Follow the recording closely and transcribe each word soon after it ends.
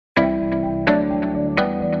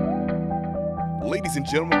Ladies and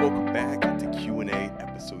gentlemen, welcome back to Q&A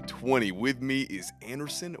episode 20. With me is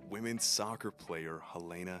Anderson women's soccer player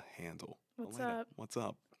Halena Handel. What's Halena, up? what's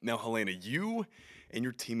up? Now, Halena, you and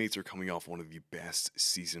your teammates are coming off one of the best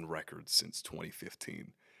season records since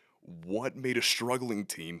 2015. What made a struggling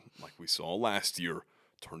team, like we saw last year,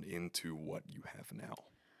 turn into what you have now?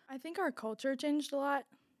 I think our culture changed a lot.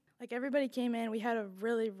 Like, everybody came in, we had a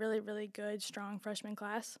really, really, really good, strong freshman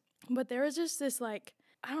class. But there was just this, like,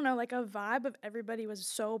 I don't know, like a vibe of everybody was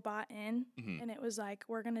so bought in. Mm-hmm. And it was like,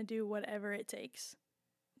 we're going to do whatever it takes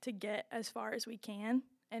to get as far as we can.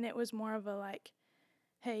 And it was more of a like,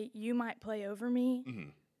 hey, you might play over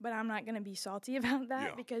me, but I'm not going to be salty about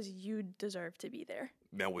that because you deserve to be there.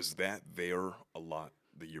 Now, was that there a lot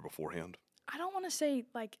the year beforehand? I don't want to say,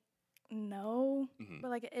 like, no,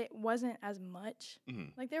 but, like, it wasn't as much.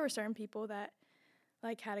 Like, there were certain people that,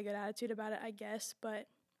 like, had a good attitude about it, I guess, but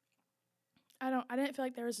I didn't feel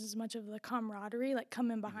like there was as much of the camaraderie, like,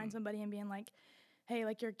 coming behind somebody and being like, hey,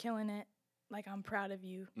 like, you're killing it. Like, I'm proud of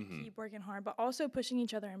you. Keep working hard, but also pushing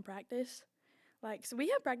each other in practice. Like, so we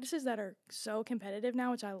have practices that are so competitive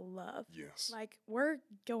now, which I love. Yes. Like, we're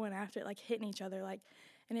going after it, like, hitting each other, like,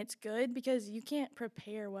 and it's good because you can't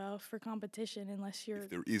prepare well for competition unless you're...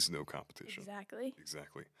 If there is no competition. Exactly.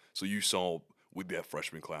 Exactly. So you saw with that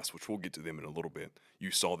freshman class, which we'll get to them in a little bit, you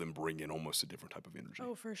saw them bring in almost a different type of energy.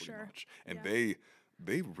 Oh, for sure. Much. And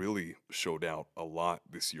they really showed out a lot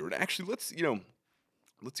this year. And actually, let's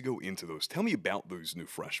go into those. Tell me about those new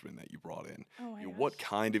freshmen that you brought in. Oh my gosh. What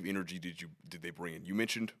kind of energy did they bring in? You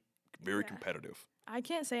mentioned very competitive. I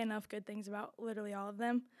can't say enough good things about literally all of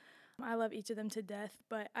them. I love each of them to death,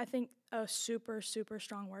 but I think a super, super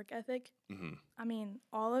strong work ethic. I mean,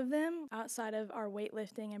 all of them, outside of our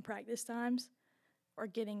weightlifting and practice times, are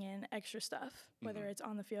getting in extra stuff, whether it's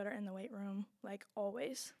on the field or in the weight room, like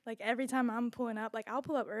always. Like every time I'm pulling up, like I'll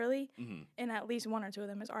pull up early, and at least one or two of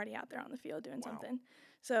them is already out there on the field doing something.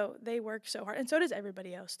 So they work so hard, and so does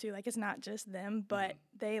everybody else too. Like it's not just them, but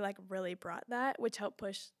they like really brought that, which helped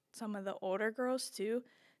push some of the older girls too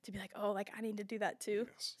to be like, oh, like I need to do that too.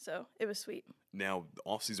 Yes. So it was sweet. Now,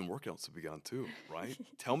 off-season workouts have begun too, right?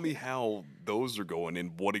 Tell me how those are going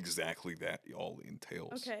and what exactly that all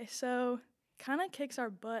entails. Okay, so kind of kicks our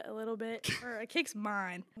butt a little bit, or it kicks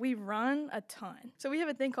mine. We run a ton. So we have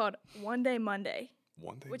a thing called One Day Monday,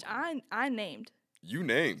 which I named. You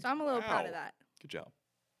named. So I'm a little proud of that. Good job.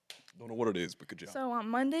 Don't know what it is, but good job. So on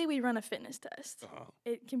Monday, we run a fitness test.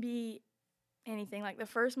 It can be anything. Like the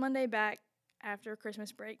first Monday back after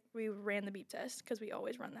Christmas break, we ran the beep test because we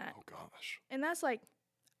always run that. Oh, gosh. And that's like,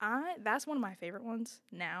 that's one of my favorite ones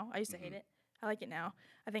now. I used to hate it. I like it now.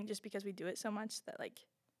 I think just because we do it so much that, like,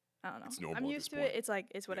 I don't know. It's normal I'm used to it. It's like,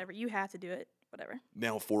 it's whatever. You have to do it. Whatever.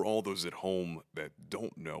 Now, for all those at home that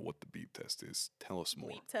don't know what the beep test is, tell us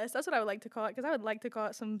more. Beep test. That's what I would like to call it because I would like to call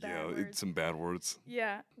it some bad words. It's some bad words.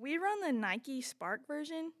 Yeah. We run the Nike Spark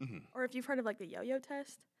version, or if you've heard of like the yo-yo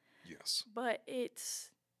test. Yes. But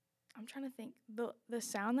it's, I'm trying to think. The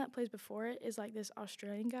sound that plays before it is like this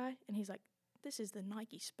Australian guy, and he's like, this is the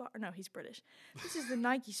Nike Spark. No, he's British. This is the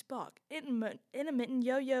Nike Spark intermittent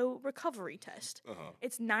yo-yo recovery test.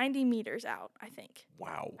 It's 90 meters out, I think.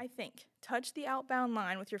 Wow. I think. Touch the outbound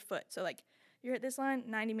line with your foot. So, like, you're at this line,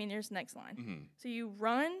 90 meters, next line. So you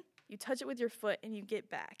run, you touch it with your foot, and you get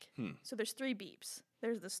back. So there's 3 beeps.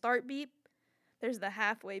 There's the start beep. There's the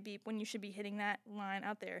halfway beep when you should be hitting that line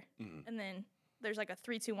out there. And then there's like a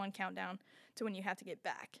 3, 2, 1 countdown to when you have to get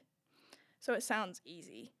back. So it sounds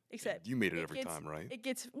easy, except you made it every time, right? It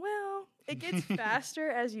gets faster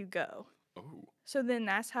as you go. Oh. So then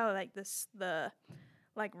that's how like the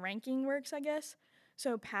like ranking works, I guess.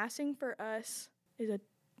 So passing for us is a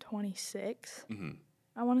 26,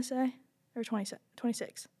 I want to say, or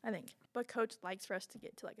 26, I think. But coach likes for us to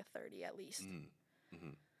get to like a 30 at least.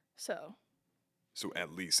 So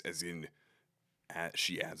at least, as in,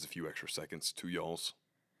 she adds a few extra seconds to y'all's.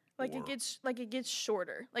 Like it gets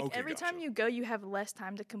shorter. Like every time you go, you have less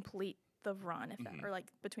time to complete the run, or like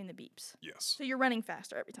between the beeps. Yes. So you're running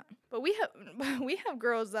faster every time. But we have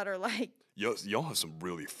girls that are like, y'all have some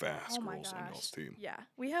really fast girls on y'all's team. Yeah,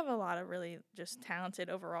 we have a lot of really just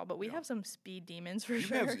talented overall, but we have some speed demons for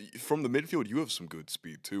sure. From the midfield, you have some good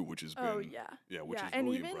speed too, which has been which is and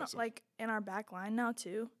really even impressive. Like in our back line now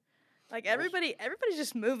too. Like everybody's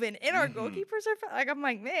just moving, and our goalkeepers are like, I'm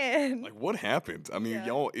like, man. Like what happened? I mean,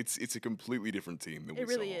 y'all, it's a completely different team than we saw. It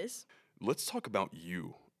really is. Let's talk about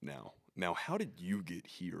you now. Now, how did you get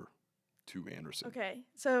here to Anderson? Okay,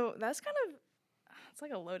 so that's kind of, it's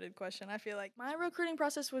like a loaded question. I feel like my recruiting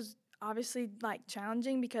process was obviously like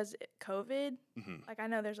challenging because COVID. Like I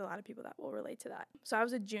know there's a lot of people that will relate to that. So I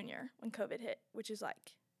was a junior when COVID hit, which is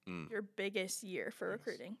like your biggest year for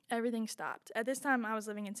recruiting. Everything stopped. At this time, I was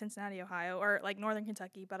living in Cincinnati, Ohio, or like northern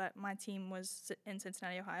Kentucky, but my team was in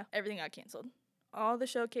Cincinnati, Ohio. Everything got canceled. All the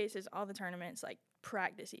showcases, all the tournaments, like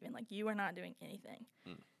practice even, like you were not doing anything.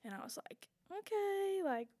 And I was like, okay,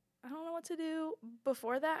 like I don't know what to do.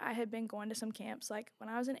 Before that, I had been going to some camps. Like when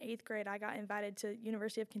I was in 8th grade, I got invited to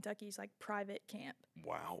University of Kentucky's like private camp.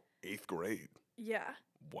 Wow, 8th grade. Yeah.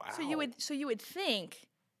 Wow. So you would think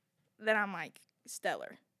that I'm like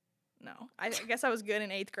stellar. No, I guess I was good in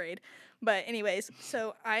 8th grade, but anyways,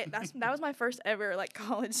 so that was my first ever like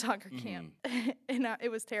college soccer camp, and it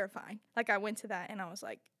was terrifying. Like I went to that and I was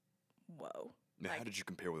like, whoa. Now, like, how did you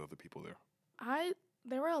compare with other people there?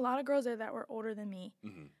 There were a lot of girls there that were older than me,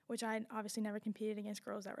 which I obviously never competed against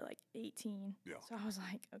girls that were like 18. Yeah. So I was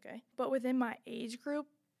like, okay. But within my age group,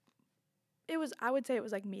 I would say it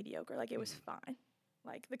was like mediocre. Like it was fine.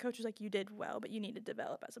 Like the coach was like, you did well, but you need to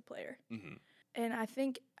develop as a player. And I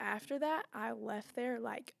think after that, I left there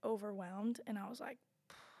like overwhelmed, and I was like,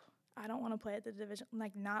 I don't want to play at the division,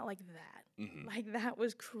 like not like that. Like that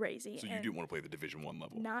was crazy. So you didn't want to play the Division I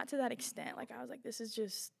level? Not to that extent. Like I was like, this is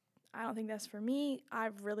just, I don't think that's for me. I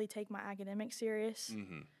really take my academics serious.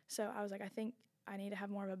 So I was like, I think I need to have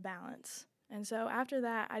more of a balance. And so after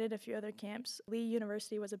that, I did a few other camps. Lee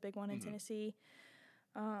University was a big one in Tennessee.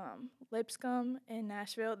 Lipscomb in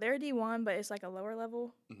Nashville. They're D1, but it's like a lower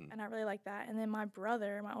level, and I really like that. And then my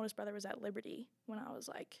oldest brother, was at Liberty when I was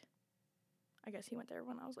like, I guess he went there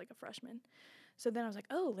when I was like a freshman. So then I was like,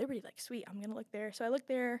 oh, Liberty, like sweet, I'm gonna look there. So I looked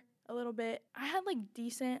there a little bit. I had like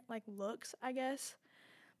decent like looks, I guess,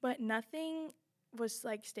 but nothing was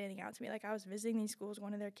like standing out to me. Like I was visiting these schools,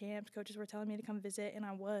 going to their camps. Coaches were telling me to come visit, and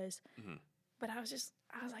I was. But I was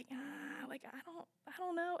like, I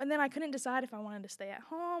don't know. And then I couldn't decide if I wanted to stay at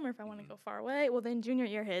home or if I wanted to go far away. Well, then junior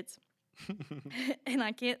year hits, and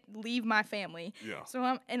I can't leave my family. Yeah. So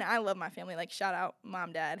I love my family. Like, shout out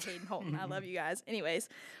Mom, Dad, Hayden, Holton. I love you guys. Anyways,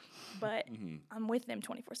 but I'm with them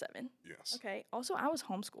 24/7. Yes. Okay. Also, I was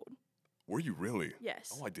homeschooled. Were you really?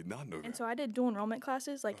 Yes. Oh, I did not know that. And so I did dual enrollment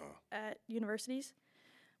classes, like at universities.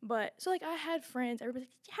 But so like I had friends. Everybody's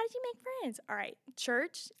like, how did you make friends? All right,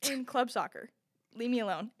 church and club soccer. Leave me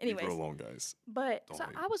alone. Anyways. Leave her alone, guys. But so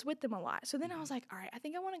I was with them a lot. So then I was like, all right, I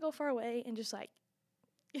think I want to go far away and just like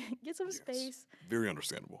get some space. Very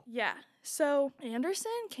understandable. Yeah. So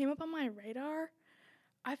Anderson came up on my radar.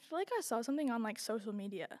 I feel like I saw something on like social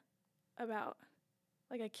media about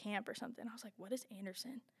like a camp or something. I was like, what is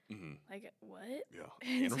Anderson? Like, what? Yeah.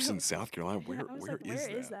 Anderson, South Carolina. Where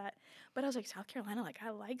is that? But I was like, South Carolina? Like, I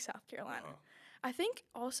like South Carolina. I think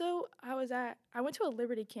also I went to a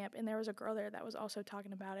Liberty camp, and there was a girl there that was also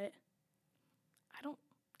talking about it. I don't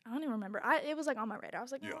even remember. It was like on my radar. I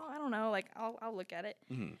was like, oh, I don't know. Like, I'll look at it.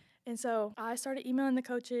 And so I started emailing the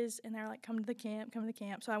coaches, and they're like, come to the camp.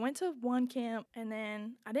 So I went to one camp, and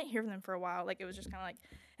then I didn't hear from them for a while. Like, it was just kind of like,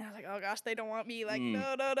 and I was like, oh gosh, they don't want me. Like,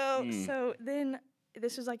 no. So then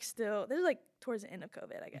this was like towards the end of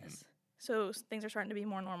COVID, I guess. So things are starting to be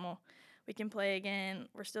more normal. We can play again.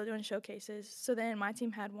 We're still doing showcases. So then my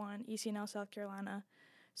team had one, ECNL, South Carolina.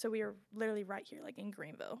 So we were literally right here, like in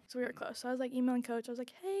Greenville. So we were close. So I was like emailing coach. I was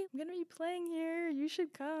like, hey, I'm going to be playing here. You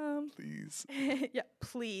should come. Please. Yeah,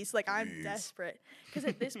 please. Like, I'm desperate. Because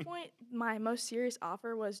at this point, my most serious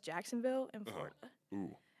offer was Jacksonville in Florida.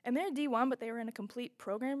 Ooh. And they're D1, but they were in a complete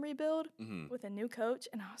program rebuild with a new coach.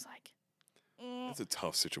 And I was like, that's a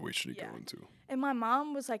tough situation to go into. And my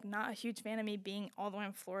mom was like not a huge fan of me being all the way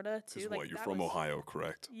in Florida too. Like, you're from Ohio,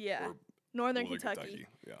 correct? Yeah. Or Northern Kentucky.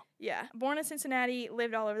 Yeah. Born in Cincinnati,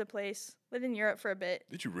 lived all over the place, lived in Europe for a bit.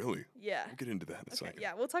 Did you really? Yeah. We'll get into that in a second.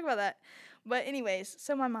 Yeah, we'll talk about that. But anyways,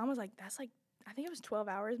 so my mom was like, that's like, I think it was 12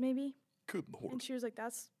 hours maybe. Good Lord. And she was like,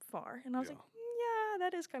 that's far. And I was like, yeah,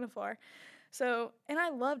 that is kind of far. So, and I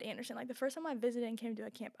loved Anderson. Like, the first time I visited and came to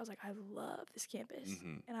a camp, I was like, I love this campus.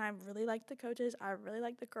 And I really liked the coaches. I really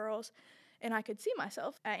liked the girls. And I could see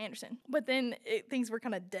myself at Anderson. But then things were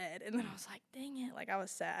kind of dead. And then I was like, dang it. Like, I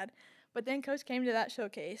was sad. But then coach came to that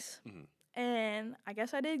showcase. And I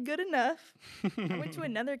guess I did good enough. I went to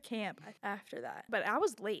another camp after that. But I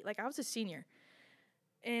was late. Like, I was a senior.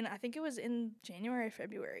 And I think it was in January or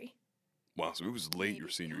February. Wow, so it was late your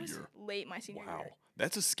senior year. Late my senior year. Wow.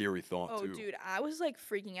 That's a scary thought, too. Oh, dude, I was, like,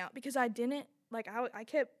 freaking out because I didn't, like, I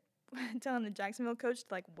kept telling the Jacksonville coach to,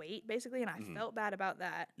 like, wait, basically, and I felt bad about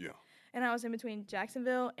that. Yeah. And I was in between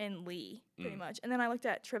Jacksonville and Lee, pretty much. And then I looked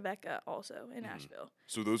at Trevecca also in Nashville.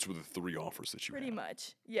 So those were the three offers that you had? Pretty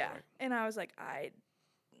much, yeah. Right. And I was like, I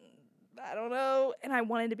don't know. And I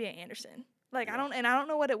wanted to be at Anderson. Like, I don't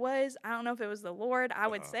know what it was. I don't know if it was the Lord. I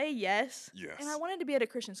would say yes. Yes. And I wanted to be at a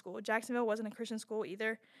Christian school. Jacksonville wasn't a Christian school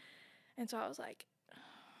either. And so I was like,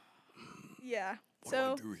 Yeah. What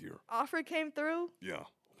So do I do here? offer came through. Yeah.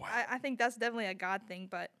 Wow. I think that's definitely a God thing,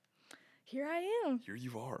 but here I am. Here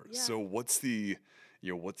you are. Yeah. So what's the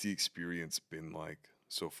experience been like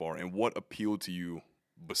so far, and what appealed to you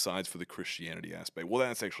besides for the Christianity aspect? Well,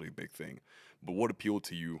 that's actually a big thing, but what appealed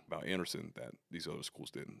to you about Anderson that these other schools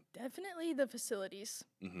didn't? Definitely the facilities.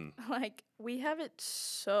 Mm-hmm. Like, we have it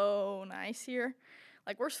so nice here.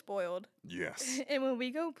 Like, we're spoiled. Yes. And when we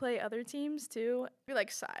go play other teams, too, we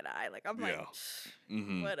like side eye. Like, I'm like,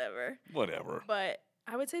 Mm-hmm. whatever. But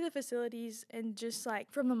I would say the facilities, and just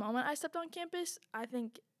like from the moment I stepped on campus, I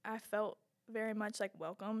think I felt very much like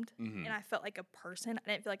welcomed, Mm-hmm. and I felt like a person. I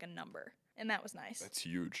didn't feel like a number, and that was nice. That's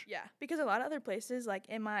huge. Yeah, because a lot of other places, like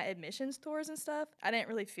in my admissions tours and stuff, I didn't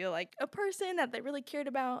really feel like a person that they really cared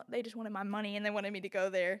about. They just wanted my money and they wanted me to go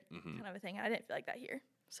there, kind of a thing. I didn't feel like that here.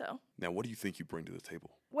 So Now, what do you think you bring to the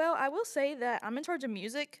table? well, I will say that I'm in charge of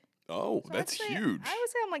music. Oh, So that's I huge. would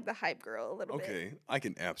say I'm like the hype girl a little bit. Okay, I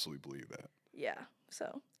can absolutely believe that. Yeah.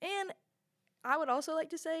 So, and I would also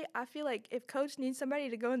like to say, I feel like if coach needs somebody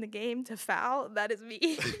to go in the game to foul, that is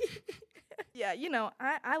me. Yeah, you know,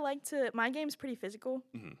 I like to, my game's pretty physical,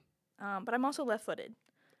 but I'm also left-footed.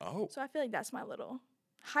 Oh, So I feel like that's my little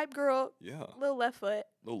hype girl, yeah. little left foot.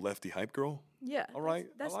 Little lefty hype girl, Yeah. All right,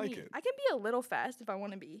 That's I like me. it. I can be a little fast if I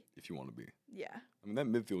want to be. if you want to be. Yeah. I mean, that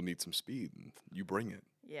midfield needs some speed, and you bring it.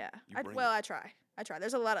 Yeah. You bring I try.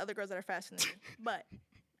 There's a lot of other girls that are faster than me, but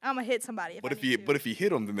I'm going to hit somebody if But I if need you to. but if you hit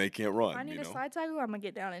them, then they can't run. If I need you a know? slide tackle, I'm going to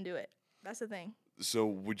get down and do it. That's the thing. So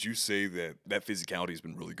would you say that physicality has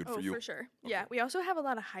been really good Oh, for you? for sure. Yeah, we also have a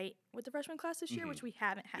lot of height with the freshman class this year, which we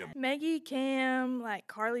haven't had. Yep. Maggie, Cam, like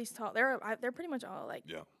Carly's tall. They're pretty much all like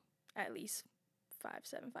Yeah, at least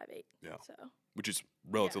 5'7", 5'8". Yeah. So which is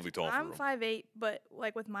relatively tall I'm for 'em. 5'8", but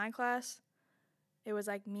like with my class, it was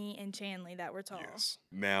like me and Chanley that were tall. Yes.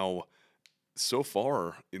 Now, so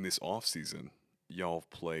far in this off season, y'all have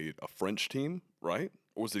played a French team, right?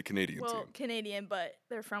 Or was it a Canadian Well, team? Canadian, but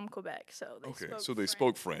they're from Quebec, so they Okay, spoke so they French.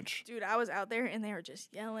 spoke French. Dude, I was out there and they were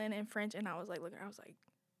just yelling in French, and I was like,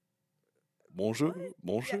 Bonjour,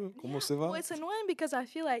 bonjour, comment ça va? Well, it's annoying because I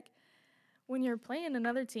feel like when you're playing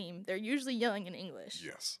another team, they're usually yelling in English.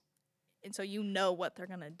 Yes, And so you know what they're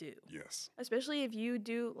going to do. yes. Especially if you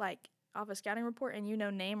do, like, off a scouting report and you know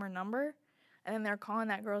name or number, and then they're calling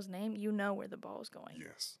that girl's name, you know where the ball's going.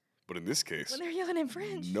 Yes. But in this case, When they're yelling in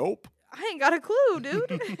French, nope. I ain't got a clue,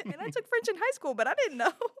 dude. And I took French in high school, but I didn't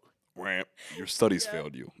know. Wham. Your studies Yeah.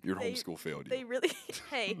 failed you. Your They- homeschool failed you. They really,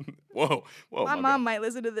 hey, Whoa, my my mom might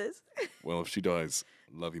listen to this. bad. Well, if she does,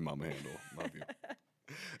 love you, Mama Handel. Love you.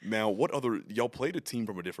 Now, what other y'all played another team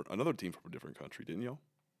from a different country, didn't y'all?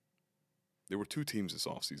 There were two teams this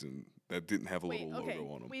offseason that didn't have a Wait, little okay.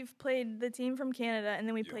 logo on them. We've played the team from Canada, and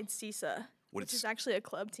then we Yeah. played CISA, What which is- is actually a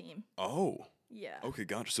club team. Oh, Yeah. okay,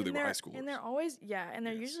 gotcha. So they And were high they're- schoolers. And they're always, and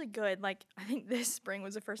they're Yes. usually good. Like, I think this spring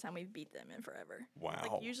was the first time we've beat them in forever. Wow.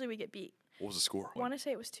 Like, usually we get beat. What was the score? I want to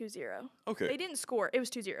say it was 2-0. Okay. They didn't score. It was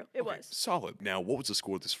 2-0. It Okay, was. solid. Now, what was the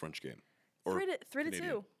score of this French game? Or 3 to Canadian?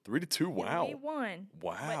 2. 3-2. Wow. We won.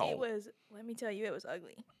 Wow. But it was, let me tell you, it was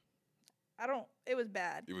ugly. It was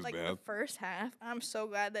bad. It was like, bad? the first half, I'm so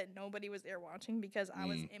glad that nobody was there watching because I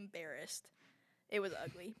was embarrassed. It was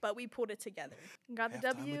ugly. But we pulled it together. Got the Halftime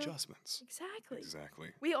W. adjustments. Exactly. Exactly.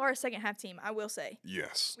 We are a second half team, I will say.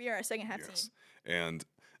 Yes. We are a second half Yes. team. And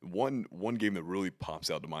one game that really pops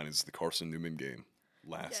out to mind is the Carson Newman game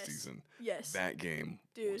last Yes. season. Yes. That game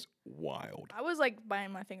Dude. was wild. I was like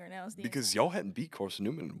biting my fingernails. The Because y'all hadn't beat Carson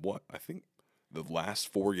Newman in what? I think the last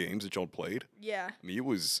 4 games that y'all played. Yeah. I mean, it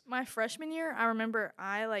was. My freshman year, I remember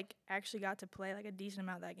I like actually got to play like a decent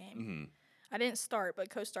amount of that game. Mhm. I didn't start, but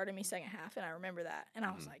coach started me second half, and I remember that. And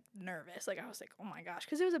I was like nervous. Like I was like, oh my gosh,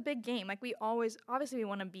 because it was a big game. Like we obviously we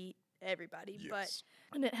want to beat everybody, Yes.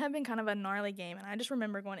 but it had been kind of a gnarly game. And I just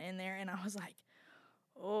remember going in there, and I was like,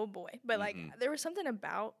 oh boy. But like there was something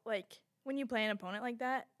about like when you play an opponent like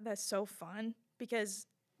that that's so fun because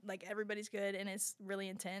like everybody's good and it's really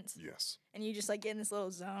intense. Yes. And you just like get in this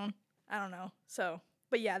little zone. I don't know. So,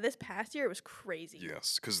 but yeah, this past year it was crazy.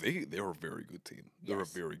 Yes. Because they're a very good team. They're Yes.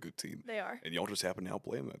 a very good team. They are. And y'all just happened to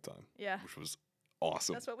outplay them that time. Yeah. Which was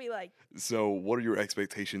awesome. That's what we like. So, what are your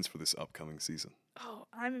expectations for this upcoming season? Oh,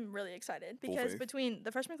 I'm really excited Full because faith? between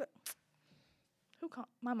the freshman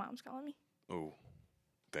my mom's calling me. Oh,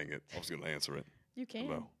 dang it. I was going to answer it. You can.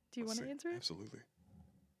 Hello. Do you Let's want to see. answer it? Absolutely.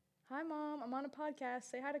 Hi, Mom. I'm on a podcast.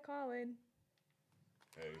 Say hi to Colin.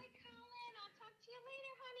 Hey. Colin, I'll talk to you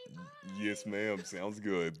later, honey. Bye. Yes, ma'am. Sounds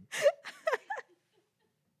good.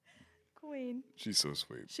 Queen. She's so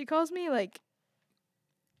sweet. She calls me like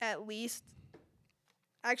at least.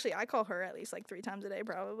 Actually, I call her at least like 3 times a day,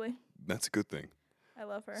 probably. That's a good thing. I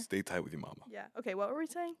love her. Stay tight with your mama. Yeah. Okay, what were we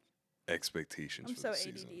saying? Expectations I'm for so the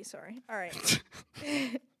ADD, season. sorry. All right.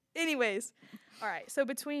 Anyways, all right. So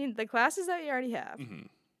between the classes that you already have,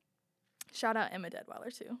 shout out Emma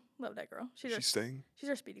Deadweiler too. Love that girl. She's staying? She's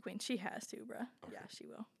our speedy queen. She has to, bruh. Okay. Yeah, she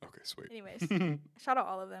will. Okay, sweet. Anyways, shout out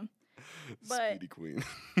all of them. But Speedy queen.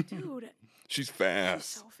 dude, She's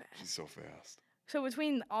fast. she's so fast. She's so fast. So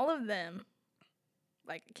between all of them,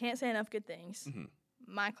 like, can't say enough good things.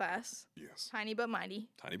 My class, Yes. tiny but mighty.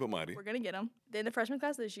 Tiny but mighty. We're gonna get them. Then the freshman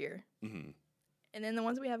class this year, and then the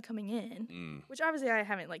ones that we have coming in, which obviously I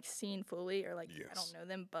haven't like seen fully or like I don't know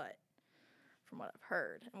them, but from what I've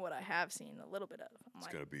heard and what I have seen a little bit of, I'm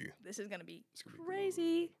like, this is gonna be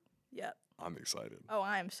crazy. Yep. I'm excited. Oh,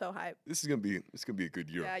 I am so hyped. This is gonna be a good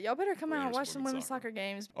year. Yeah, y'all better come out and Raiders watch some women's soccer. soccer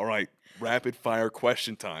games. All right, rapid fire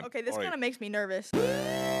question time. Okay, this All right, kind of makes me nervous.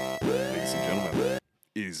 ladies and gentlemen, it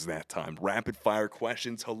is that time. Rapid fire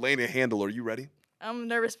questions. Halena Handel, are you ready? I'm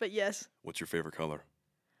nervous, but yes. What's your favorite color?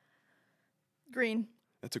 Green.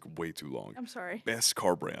 That took way too long. I'm sorry. Best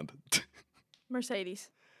car brand. Mercedes.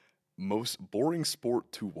 Most boring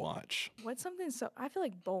sport to watch. What's something so? I feel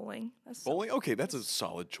like bowling. That's Bowling? Okay, that's a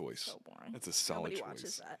solid choice. so boring. That's a solid Nobody choice.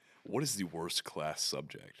 watches that. What is the worst class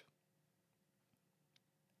subject?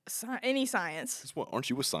 Any science. 'Cause what? Aren't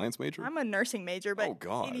you a science major? I'm a nursing major, but Oh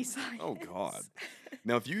God. any science. Oh God.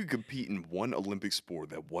 Now, if you could compete in one Olympic sport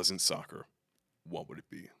that wasn't soccer, what would it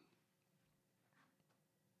be?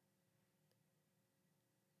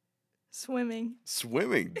 Swimming.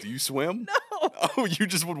 Swimming. Do you swim? No. Oh, you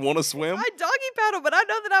just would want to swim? I doggy paddle, but I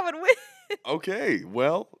know that I would win. Okay.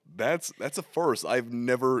 Well, that's a first. I've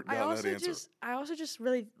never gotten that answer. I also just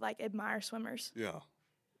really like admire swimmers. Yeah.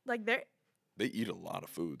 Like They eat a lot of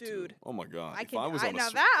food, Dude. too. Oh my God. I If can I was on now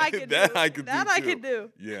a that I could that do. I could that do I too. could do.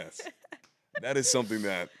 Yes. That is something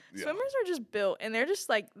that Swimmers are just built, and they're just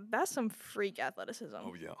like that's some freak athleticism.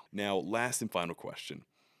 Oh yeah. Now, last and final question.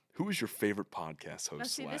 Who is your favorite podcast host Now,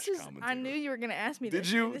 see, slash this is. commentator? I knew you were gonna ask me Did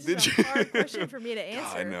this. you? and This Did is you? a hard question for me to answer.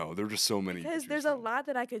 God, I know. There are just so many. Because there's a lot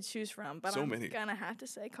that I could choose from, but So I'm many. gonna have to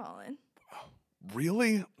say Colin.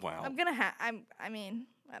 Really? Wow. I'm gonna have. I mean,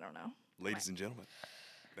 I don't know. Ladies and gentlemen,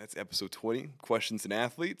 that's episode 20, Questions and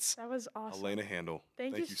Athletes. That was awesome. Halena Handel.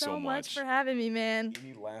 Thank you so much for having me, man.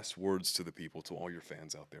 Any last words to the people, to all your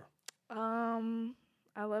fans out there?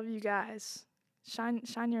 I love you guys. Shine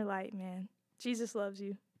your light, man. Jesus loves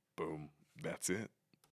you. Boom. That's it.